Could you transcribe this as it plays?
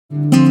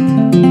Welcome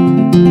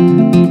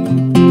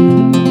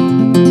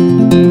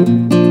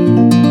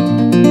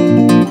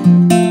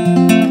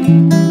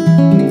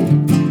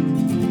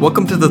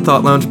to the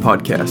Thought Lounge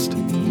podcast.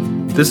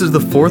 This is the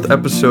 4th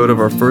episode of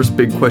our first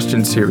Big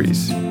Question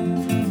series.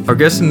 Our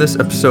guests in this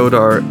episode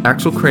are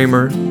Axel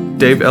Camer,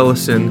 Dave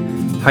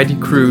Ellison, Heidi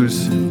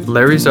Cruise,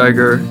 Larry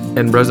Zeiger,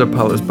 and Reza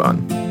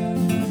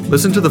Palizban.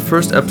 Listen to the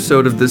first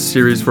episode of this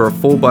series for a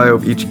full bio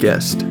of each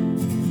guest.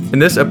 In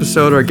this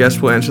episode, our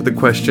guest will answer the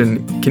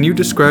question, can you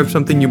describe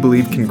something you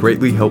believe can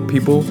greatly help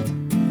people?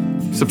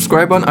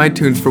 Subscribe on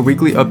iTunes for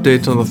weekly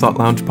updates on the Thought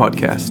Lounge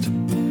podcast.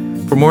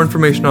 For more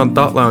information on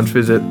Thought Lounge,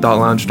 visit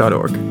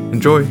thoughtlounge.org.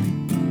 Enjoy!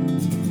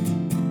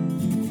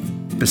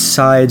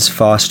 Besides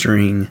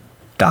fostering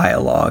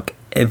dialogue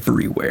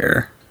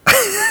everywhere,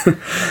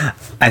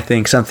 I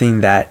think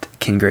something that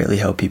can greatly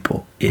help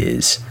people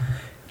is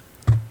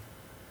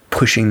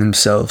pushing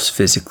themselves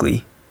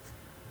physically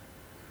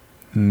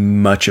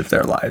much of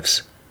their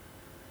lives.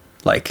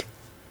 Like,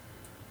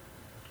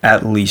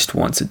 at least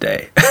once a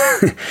day.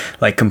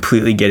 Like,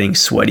 completely getting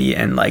sweaty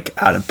and, like,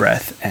 out of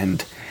breath.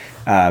 And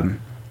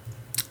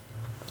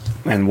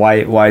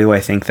why do I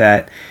think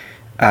that?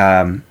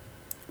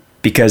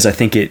 Because I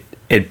think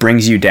it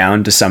brings you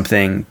down to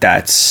something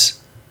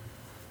that's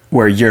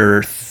where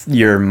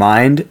your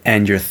mind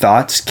and your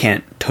thoughts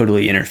can't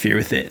totally interfere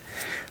with it.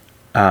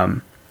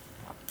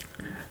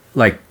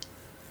 Like,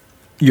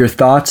 your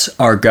thoughts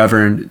are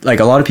governed, like,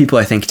 a lot of people,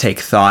 I think, take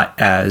thought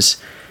as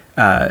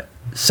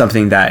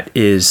something that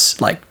is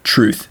like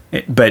truth,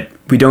 but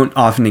we don't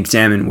often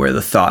examine where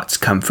the thoughts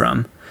come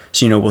from.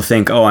 So, we'll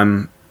think, oh,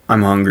 I'm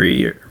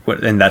hungry, or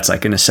what, and that's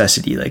like a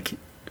necessity, like,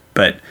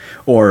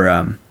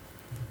 or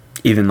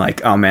even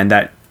like, oh man,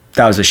 that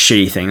was a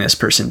shitty thing this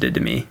person did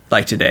to me,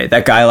 like today.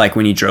 That guy, like,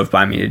 when he drove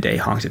by me today,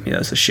 honked at me. That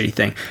was a shitty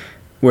thing.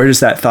 Where does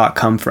that thought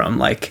come from?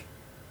 Like,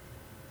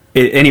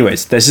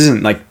 anyways, this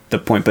isn't like the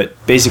point, but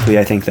basically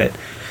I think that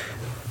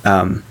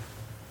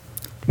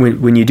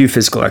when you do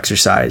physical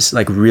exercise,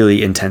 like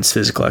really intense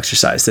physical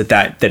exercise,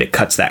 that it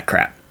cuts that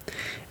crap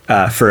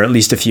for at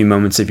least a few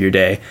moments of your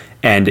day,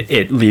 and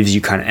it leaves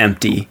you kind of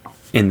empty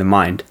in the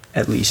mind,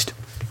 at least.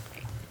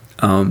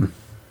 I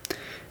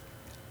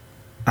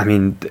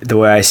mean, the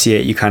way I see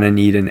it, you kind of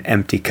need an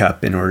empty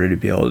cup in order to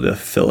be able to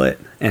fill it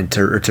and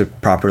to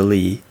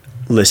properly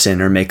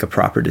listen or make a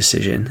proper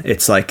decision.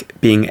 It's like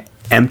being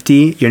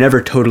empty. You're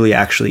never totally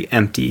actually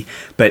empty,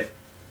 but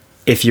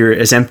if you're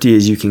as empty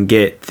as you can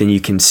get, then you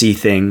can see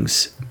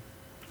things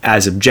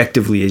as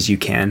objectively as you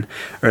can,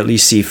 or at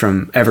least see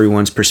from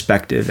everyone's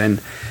perspective, and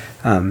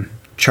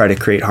try to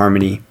create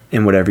harmony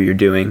in whatever you're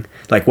doing.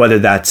 Like, whether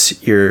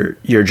that's your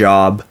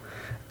job,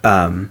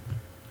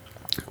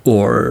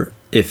 or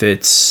if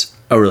it's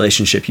a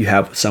relationship you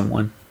have with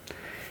someone,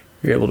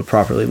 you're able to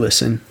properly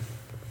listen.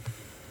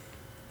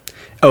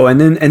 Oh,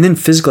 and then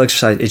physical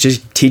exercise, it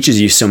just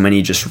teaches you so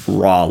many just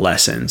raw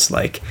lessons.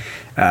 Like,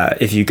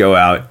 if you go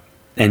out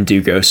and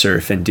do go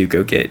surf and do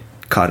go get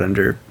caught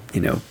under,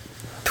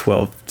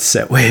 12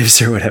 set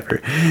waves or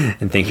whatever,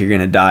 and think you're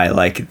going to die,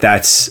 like,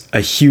 that's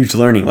a huge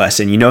learning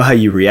lesson. You know how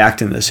you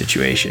react in those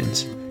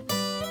situations.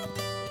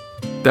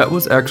 That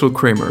was Axel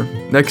Camer.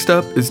 Next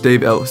up is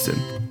Dave Ellison.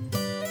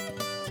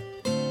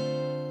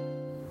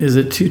 Is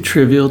it too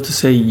trivial to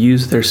say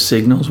use their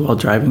signals while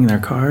driving their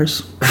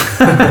cars?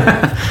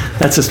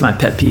 That's just my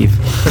pet peeve.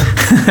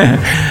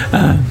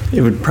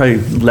 It would probably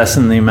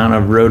lessen the amount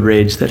of road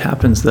rage that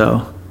happens,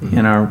 though,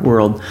 in our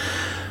world.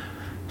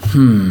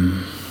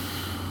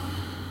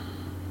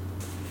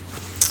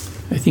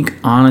 I think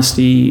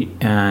honesty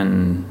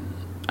and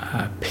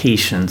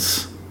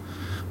patience.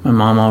 My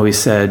mom always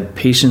said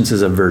patience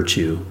is a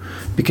virtue,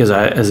 because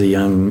as a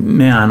young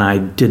man, I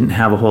didn't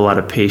have a whole lot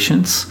of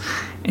patience.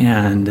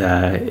 And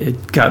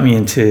it got me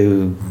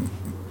into,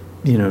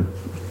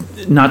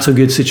 not so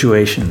good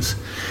situations.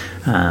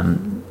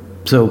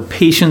 So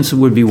patience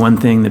would be one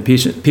thing that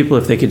people,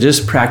 if they could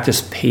just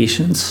practice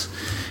patience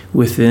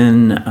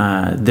within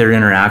their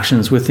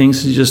interactions with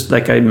things, just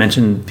like I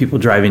mentioned, people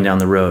driving down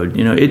the road.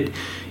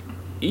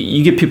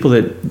 You get people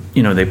that,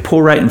 they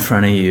pull right in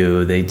front of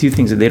you. They do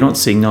things that they don't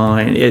signal.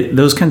 And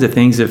those kinds of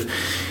things, if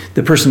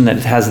the person that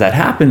has that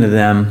happen to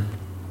them,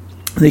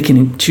 they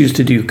can choose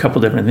to do a couple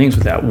different things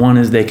with that. One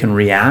is they can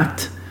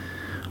react,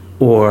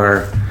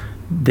 or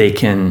they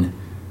can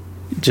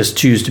just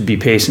choose to be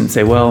patient and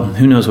say, well,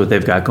 who knows what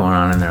they've got going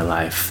on in their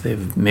life.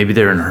 Maybe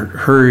they're in a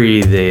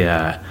hurry. They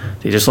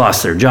just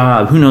lost their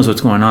job. Who knows what's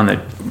going on that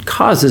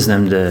causes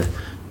them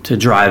to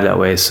drive that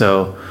way.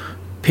 So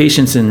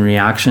patience in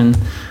reaction.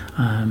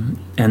 And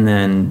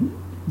then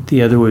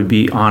the other would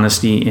be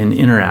honesty in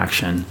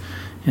interaction.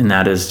 And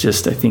that is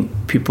just, I think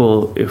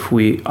people, if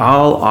we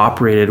all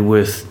operated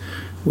with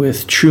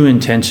true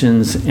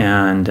intentions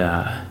and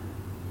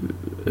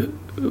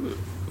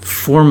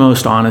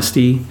foremost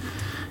honesty,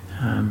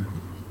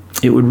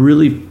 it would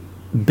really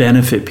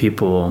benefit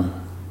people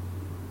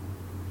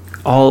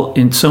all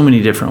in so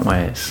many different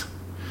ways.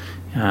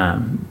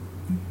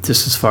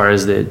 Just as far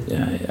as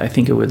that, I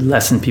think it would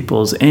lessen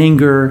people's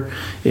anger.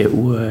 It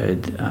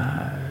would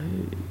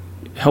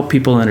help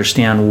people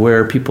understand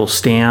where people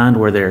stand,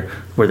 where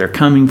they're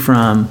coming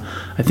from.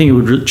 I think it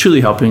would truly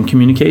help in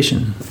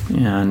communication,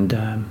 and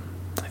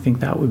I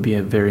think that would be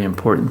a very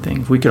important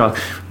thing. If we could all,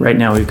 right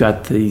now we've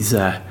got these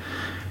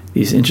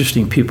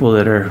interesting people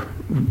that are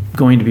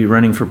going to be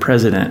running for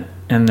president,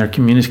 and their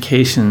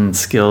communication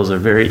skills are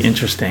very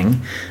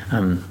interesting.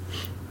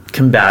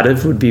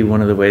 Combative would be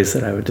one of the ways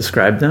that I would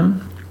describe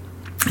them,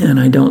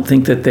 and I don't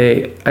think that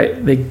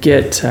they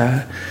get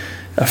a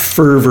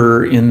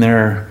fervor in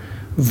their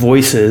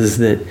voices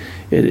that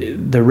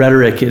the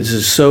rhetoric is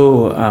just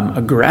so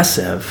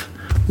aggressive,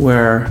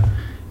 where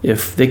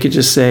if they could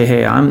just say,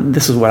 hey,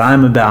 this is what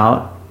I'm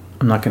about,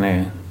 I'm not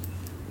going to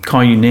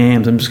call you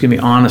names, I'm just going to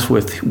be honest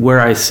with where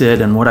I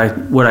sit and what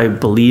I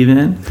believe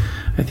in,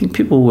 I think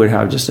people would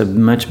have just a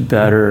much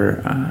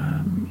better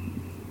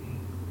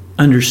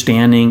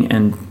understanding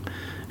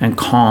and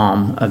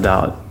calm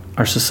about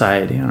our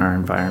society and our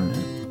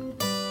environment.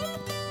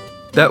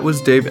 That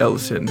was Dave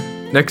Ellison.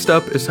 Next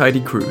up is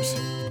Heidi Cruise.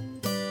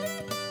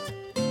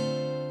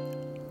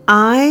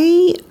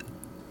 I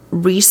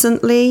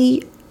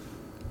recently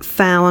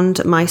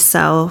found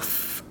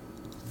myself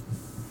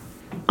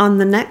on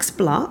the next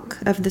block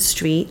of the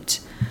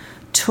street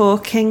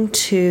talking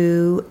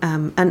to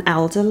an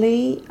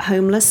elderly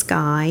homeless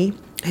guy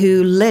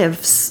who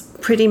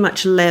pretty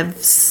much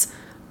lives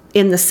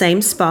in the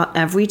same spot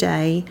every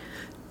day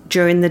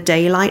during the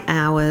daylight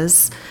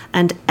hours,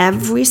 and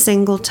every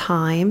single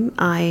time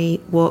I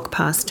walk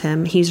past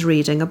him, he's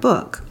reading a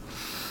book.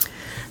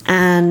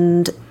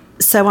 And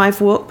so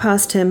I've walked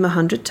past him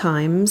 100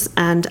 times,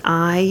 and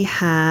I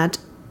had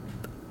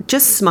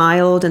just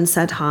smiled and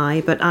said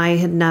hi, but I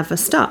had never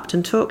stopped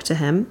and talked to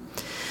him.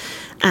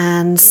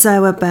 And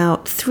so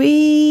about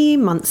 3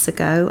 months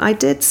ago, I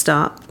did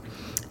stop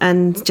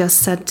and just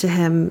said to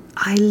him,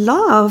 I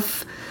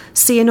love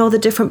seeing all the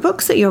different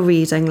books that you're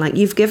reading. Like,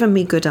 you've given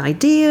me good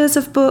ideas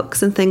of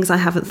books and things I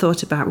haven't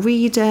thought about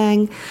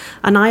reading.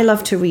 And I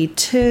love to read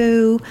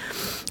too.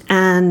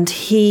 And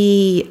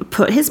he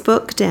put his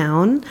book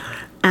down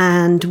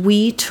and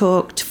we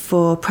talked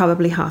for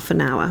probably half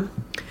an hour.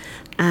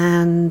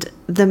 And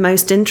the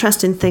most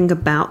interesting thing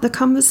about the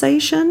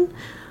conversation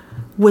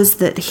was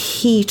that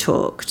he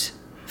talked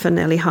for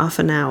nearly half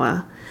an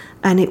hour.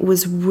 And it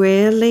was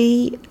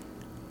really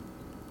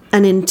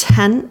an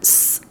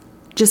intense,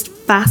 just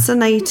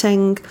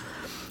fascinating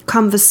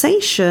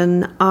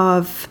conversation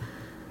of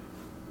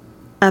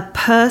a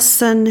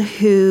person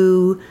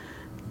who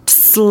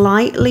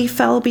slightly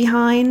fell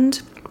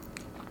behind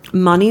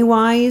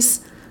money-wise,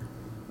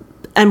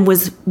 and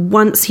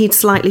once he'd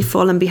slightly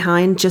fallen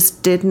behind,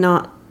 just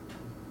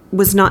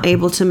was not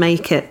able to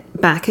make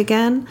it back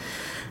again.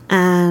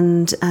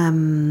 And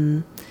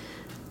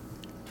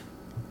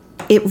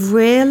it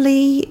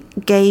really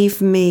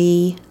gave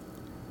me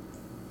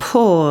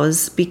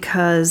pause,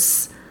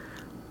 because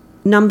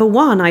number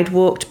one, I'd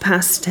walked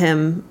past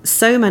him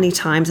so many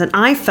times and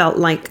I felt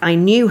like I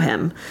knew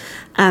him.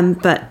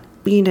 But,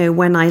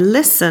 when I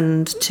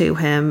listened to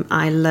him,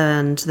 I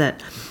learned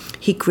that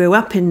he grew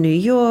up in New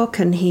York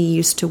and he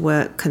used to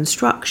work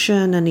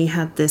construction and he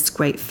had this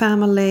great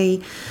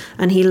family,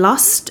 and he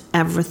lost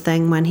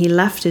everything when he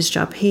left his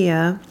job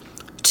here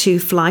to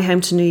fly home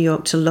to New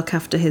York to look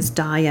after his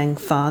dying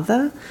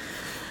father.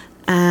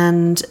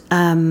 And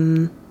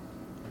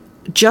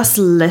just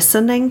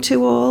listening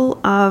to all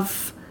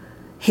of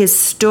his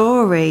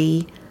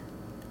story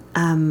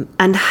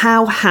and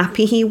how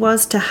happy he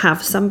was to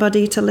have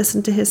somebody to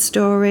listen to his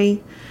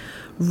story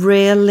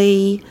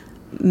really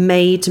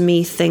made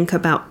me think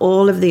about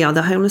all of the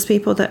other homeless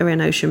people that are in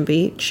Ocean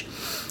Beach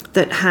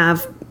that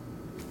have,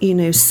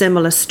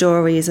 similar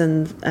stories.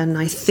 And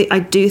I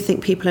do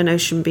think people in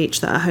Ocean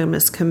Beach that are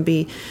homeless can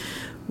be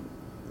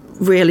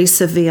really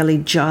severely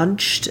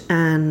judged.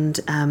 And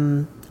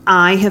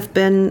I have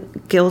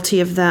been guilty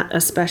of that,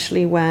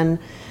 especially when,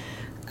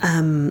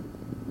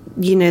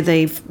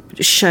 they've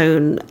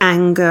shown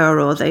anger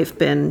or they've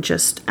been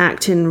just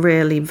acting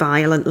really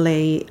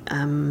violently.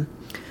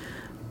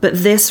 But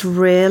this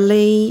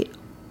really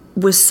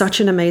was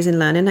such an amazing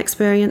learning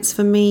experience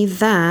for me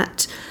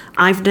that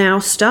I've now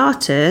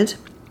started,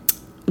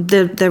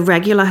 the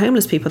regular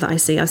homeless people that I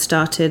see, I've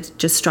started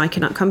just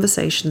striking up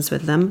conversations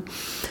with them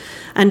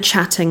and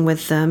chatting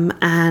with them.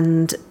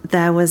 And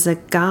there was a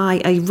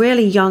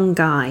really young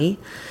guy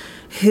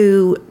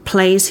who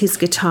plays his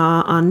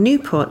guitar on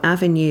Newport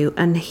Avenue,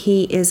 and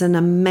he is an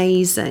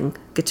amazing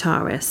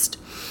guitarist,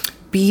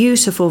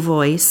 beautiful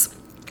voice.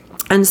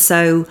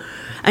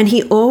 And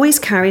he always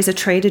carries a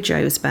Trader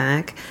Joe's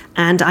bag,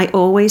 and I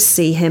always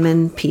see him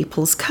in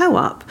People's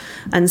Co-op.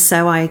 And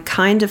so I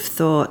kind of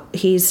thought,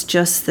 he's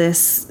just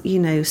this,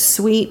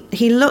 sweet.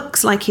 He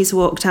looks like he's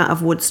walked out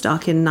of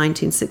Woodstock in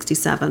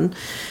 1967.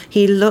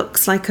 He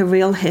looks like a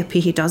real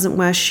hippie. He doesn't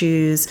wear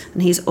shoes,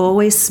 and he's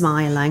always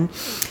smiling.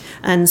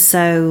 And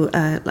so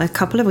a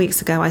couple of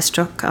weeks ago, I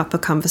struck up a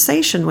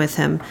conversation with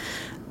him.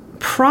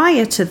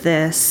 Prior to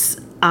this,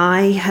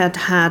 I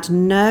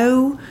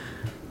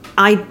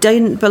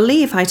don't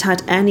believe I'd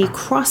had any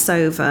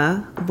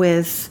crossover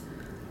with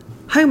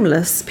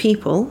homeless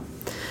people.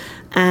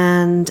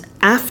 And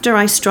after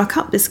I struck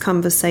up this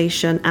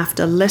conversation,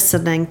 after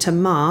listening to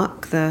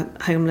Mark, the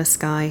homeless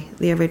guy,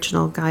 the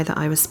original guy that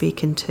I was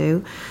speaking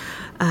to,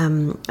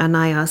 and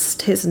I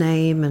asked his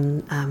name,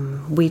 and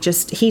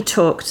he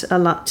talked a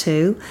lot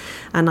too,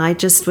 and I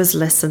just was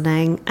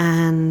listening,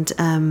 and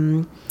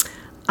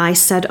I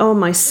said, oh,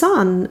 my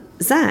son,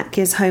 Zach,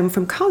 is home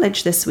from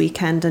college this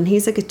weekend, and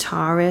he's a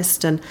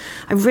guitarist, and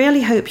I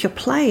really hope you're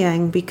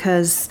playing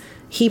because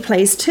he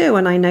plays too,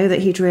 and I know that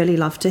he'd really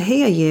love to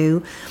hear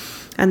you.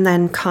 And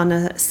then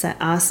Connor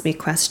asked me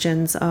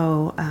questions,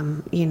 how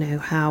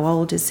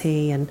old is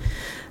he,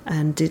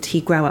 and did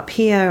he grow up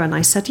here? And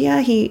I said,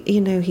 yeah,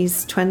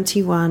 he's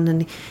 21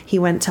 and he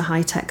went to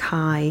High Tech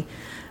High.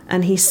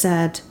 And he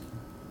said,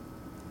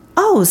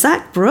 oh,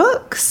 Zach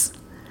Brooks?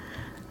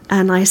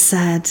 And I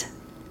said,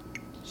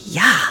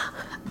 yeah.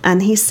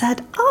 And he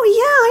said,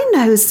 oh, yeah,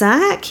 I know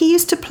Zach. He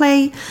used to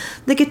play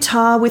the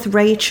guitar with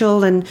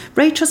Rachel, and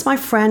Rachel's my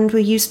friend.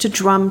 We used to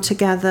drum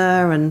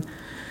together. And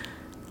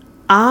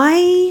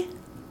I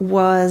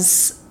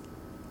was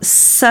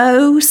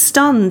so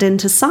stunned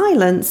into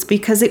silence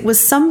because it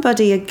was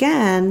somebody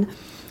again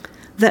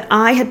that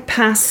I had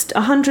passed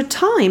 100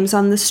 times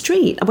on the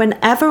street.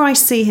 Whenever I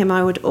see him,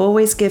 I would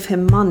always give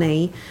him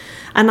money.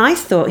 And I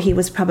thought he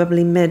was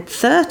probably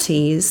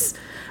mid-30s.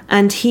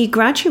 And he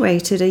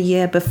graduated a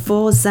year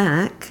before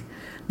Zach,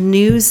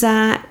 knew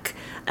Zach,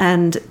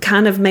 and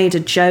kind of made a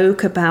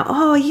joke about,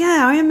 oh,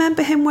 yeah, I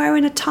remember him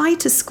wearing a tie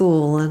to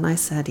school. And I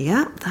said,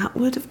 yeah, that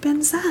would have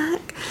been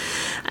Zach.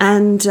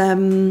 And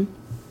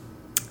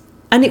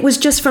it was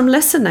just from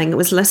listening. It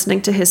was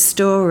listening to his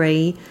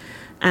story.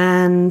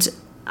 And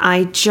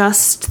I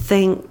just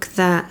think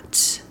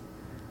that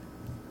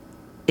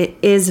it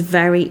is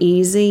very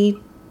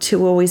easy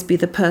to always be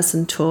the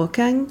person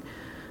talking,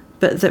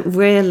 but that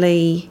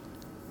really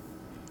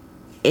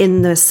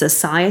in the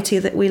society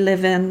that we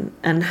live in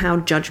and how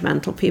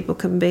judgmental people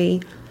can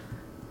be,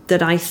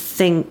 that I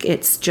think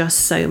it's just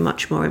so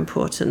much more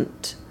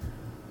important.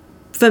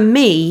 For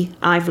me,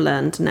 I've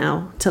learned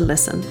now to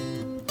listen.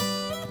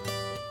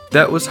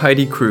 That was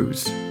Heidi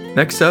Cruise.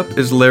 Next up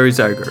is Larry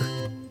Zeiger.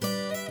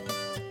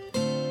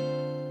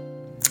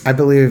 I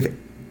believe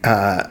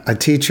a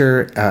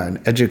teacher,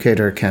 an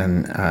educator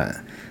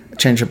can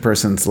change a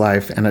person's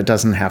life, and it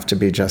doesn't have to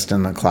be just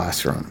in the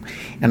classroom.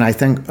 And I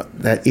think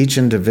that each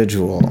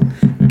individual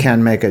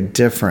can make a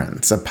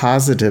difference, a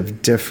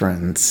positive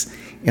difference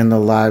in the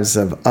lives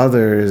of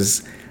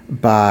others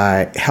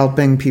by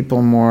helping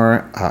people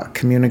more,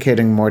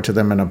 communicating more to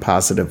them in a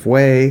positive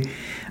way.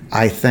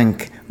 I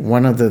think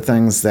one of the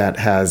things that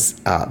has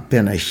had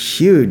a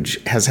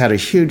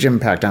huge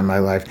impact on my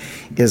life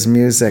is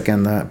music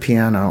and the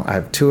piano. I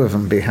have two of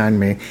them behind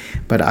me,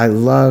 but I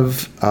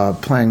love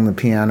playing the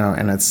piano,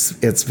 and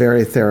it's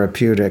very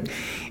therapeutic.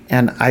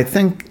 And I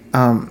think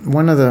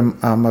one of the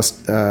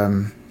most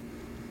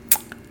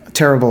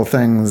terrible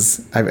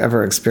things I've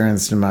ever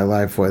experienced in my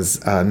life was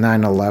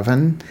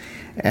 9/11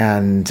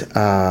 and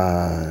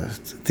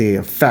the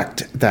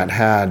effect that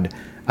had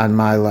on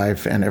my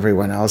life and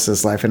everyone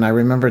else's life. And I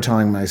remember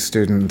telling my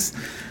students,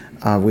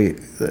 we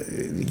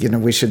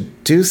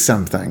should do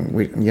something.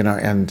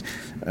 And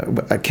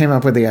I came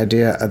up with the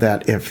idea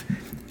that if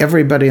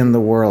everybody in the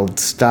world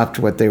stopped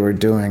what they were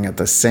doing at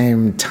the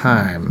same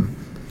time,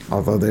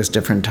 although there's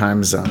different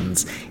time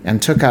zones,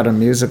 and took out a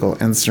musical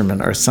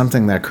instrument or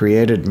something that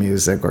created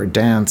music or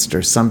danced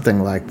or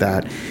something like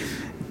that,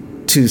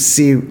 to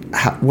see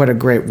what a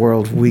great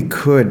world we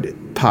could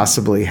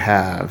possibly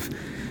have,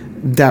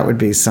 that would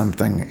be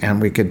something,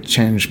 and we could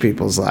change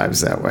people's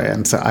lives that way.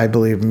 And so I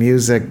believe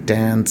music,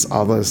 dance,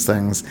 all those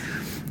things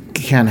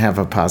can have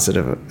a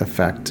positive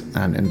effect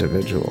on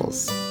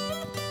individuals.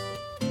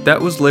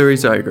 That was Larry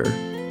Zeiger.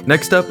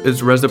 Next up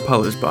is Reza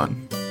Palizban.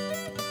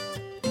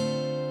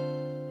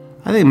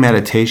 I think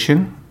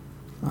meditation.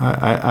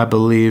 I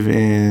believe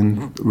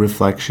in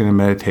reflection and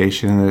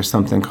meditation, and there's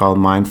something called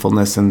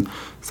mindfulness, and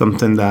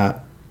something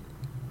that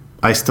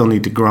I still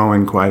need to grow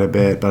in quite a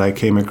bit, but I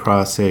came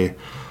across a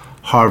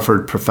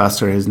Harvard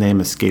professor. His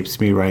name escapes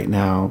me right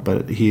now,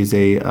 but he's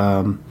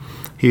on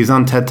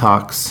TED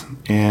Talks,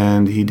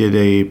 and he did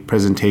a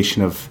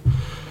presentation of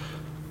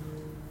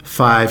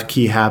 5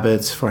 key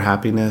habits for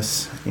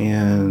happiness,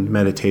 and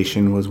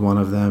meditation was one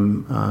of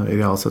them. It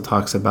also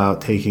talks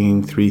about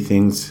taking 3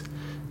 things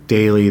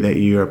daily that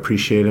you're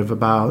appreciative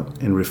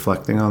about and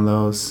reflecting on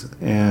those,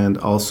 and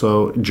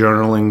also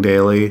journaling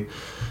daily.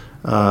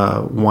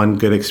 One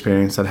good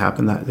experience that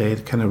happened that day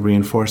to kind of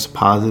reinforce a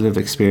positive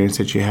experience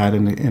that you had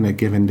in a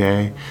given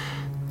day.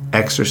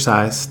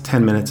 Exercise,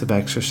 10 minutes of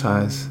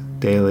exercise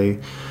daily.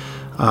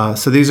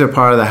 So these are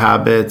part of the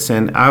habits,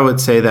 and I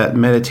would say that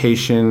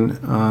meditation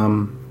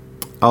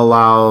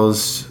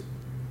allows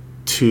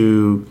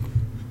to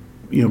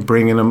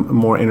bring in a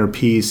more inner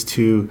peace,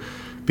 to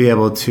be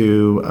able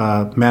to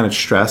manage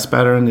stress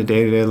better in the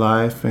day-to-day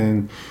life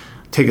and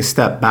take a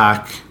step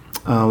back.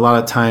 A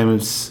lot of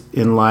times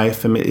in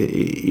life,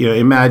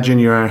 imagine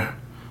you're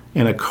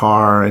in a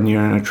car and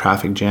you're in a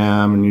traffic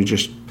jam and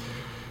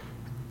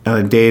on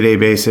a day-to-day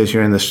basis,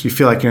 you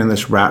feel like you're in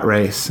this rat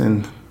race,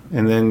 and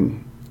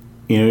then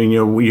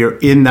you're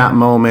in that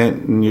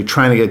moment, and you're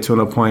trying to get to an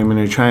appointment,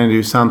 you're trying to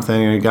do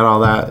something, and you got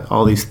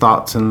all these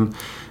thoughts and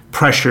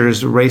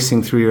pressures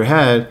racing through your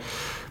head.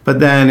 But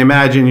then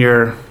imagine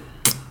you're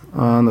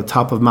on the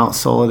top of Mount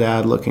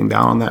Soledad looking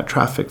down on that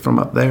traffic from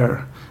up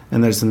there,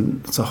 and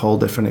it's a whole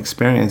different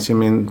experience. I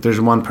mean, there's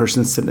one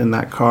person sitting in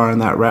that car in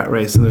that rat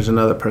race, and there's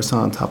another person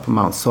on top of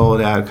Mount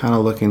Soledad kind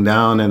of looking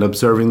down and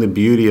observing the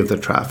beauty of the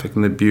traffic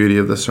and the beauty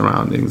of the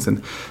surroundings,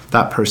 and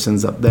that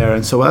person's up there.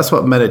 And so that's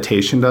what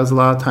meditation does a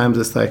lot of times.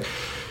 It's like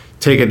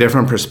take a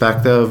different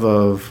perspective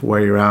of where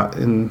you're at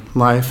in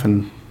life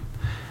and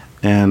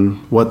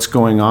what's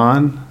going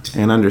on,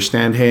 and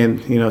understand, hey,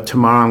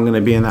 tomorrow I'm going to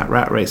be in that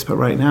rat race, but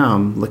right now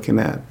I'm looking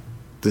at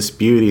this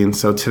beauty. And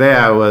so today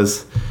I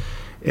was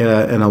in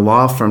a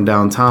law firm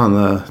downtown,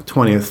 the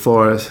 20th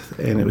floor,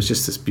 and it was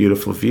just this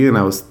beautiful view. And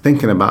I was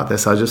thinking about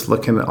this. I was just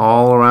looking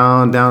all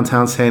around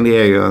downtown San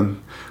Diego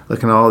and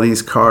looking at all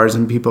these cars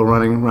and people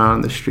running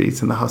around the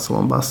streets and the hustle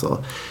and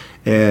bustle,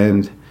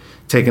 and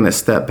taking a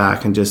step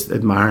back and just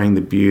admiring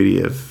the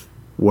beauty of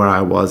where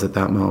I was at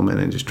that moment,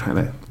 and just trying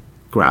to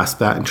grasp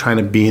that and trying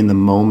to be in the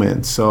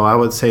moment. So I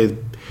would say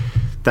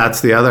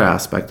that's the other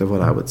aspect of what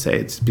I would say.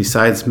 It's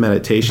besides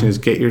meditation, is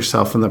get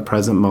yourself in the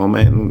present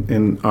moment.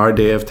 In our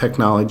day of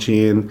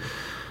technology and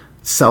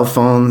cell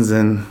phones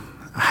and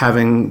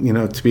having,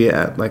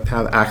 to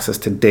have access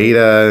to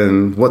data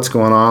and what's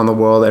going on in the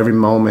world every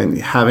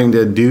moment, having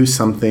to do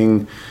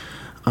something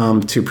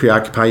to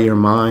preoccupy your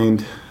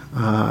mind.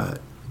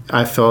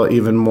 I feel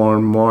even more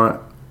and more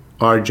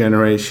our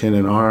generation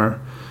and our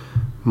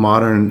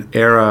modern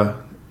era,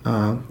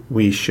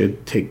 we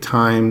should take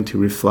time to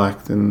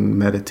reflect and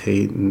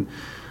meditate and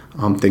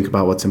think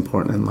about what's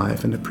important in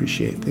life and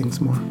appreciate things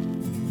more.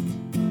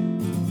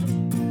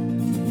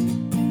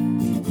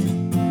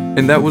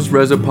 And that was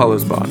Reza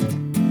Palizban.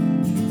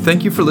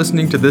 Thank you for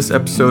listening to this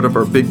episode of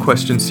our Big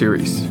Question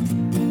series.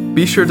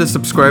 Be sure to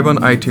subscribe on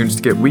iTunes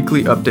to get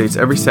weekly updates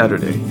every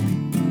Saturday.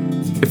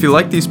 If you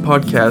like these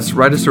podcasts,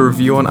 write us a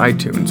review on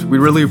iTunes. We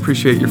really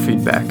appreciate your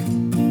feedback.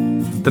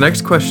 The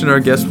next question our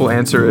guest will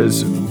answer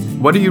is,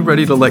 what are you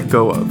ready to let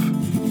go of?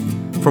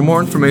 For more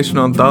information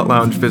on Thought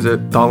Lounge,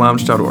 visit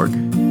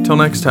thoughtlounge.org. Till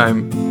next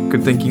time,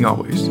 good thinking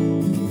always.